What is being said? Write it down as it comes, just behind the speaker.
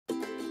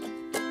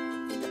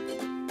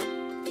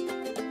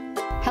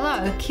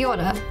Hello, kia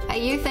ora. Are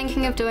you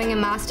thinking of doing a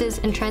Masters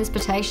in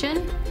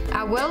Transportation?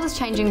 Our world is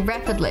changing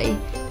rapidly.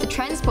 The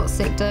transport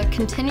sector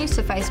continues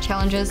to face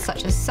challenges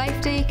such as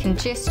safety,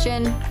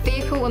 congestion,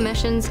 vehicle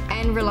emissions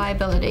and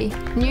reliability.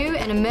 New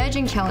and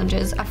emerging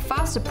challenges are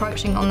fast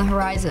approaching on the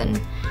horizon.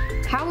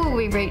 How will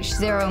we reach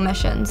zero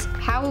emissions?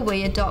 How will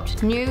we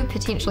adopt new,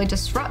 potentially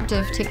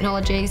disruptive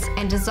technologies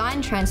and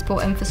design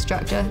transport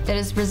infrastructure that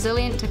is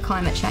resilient to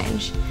climate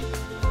change?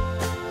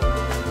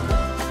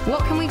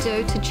 What can we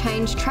do to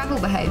change travel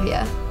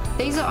behaviour?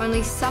 These are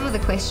only some of the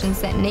questions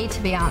that need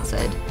to be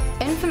answered.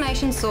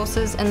 Information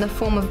sources in the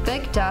form of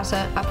big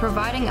data are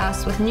providing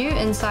us with new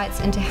insights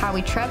into how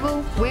we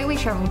travel, where we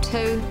travel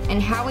to,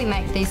 and how we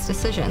make these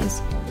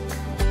decisions.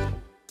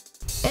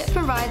 It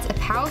provides a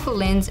powerful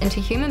lens into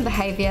human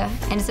behaviour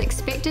and is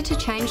expected to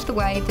change the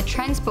way the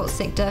transport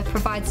sector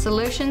provides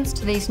solutions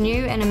to these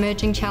new and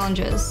emerging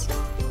challenges.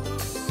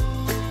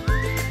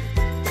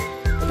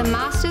 The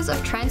Masters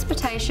of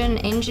Transportation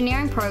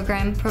Engineering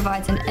program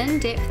provides an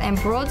in-depth and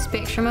broad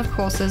spectrum of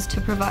courses to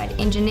provide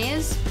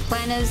engineers,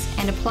 planners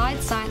and applied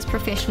science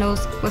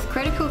professionals with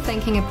critical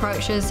thinking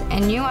approaches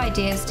and new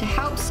ideas to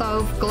help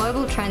solve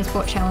global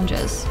transport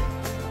challenges.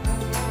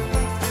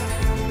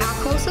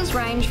 Our courses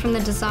range from the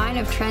design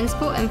of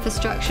transport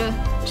infrastructure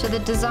to the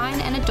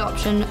design and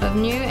adoption of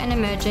new and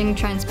emerging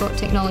transport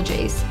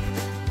technologies.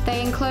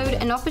 They include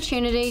an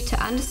opportunity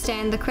to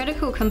understand the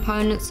critical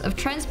components of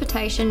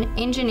transportation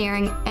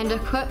engineering and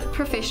equip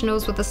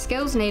professionals with the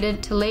skills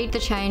needed to lead the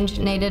change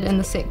needed in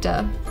the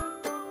sector.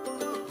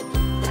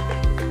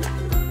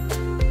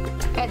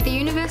 At the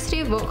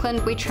University of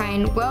Auckland, we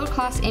train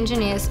world-class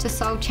engineers to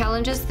solve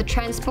challenges the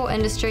transport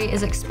industry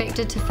is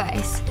expected to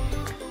face.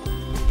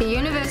 The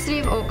University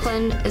of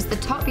Auckland is the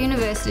top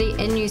university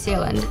in New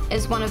Zealand,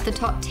 is one of the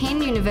top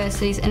 10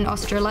 universities in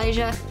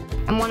Australasia,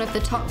 and one of the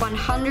top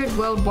 100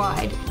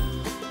 worldwide.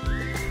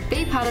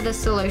 Be part of the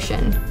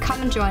solution.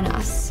 Come and join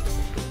us.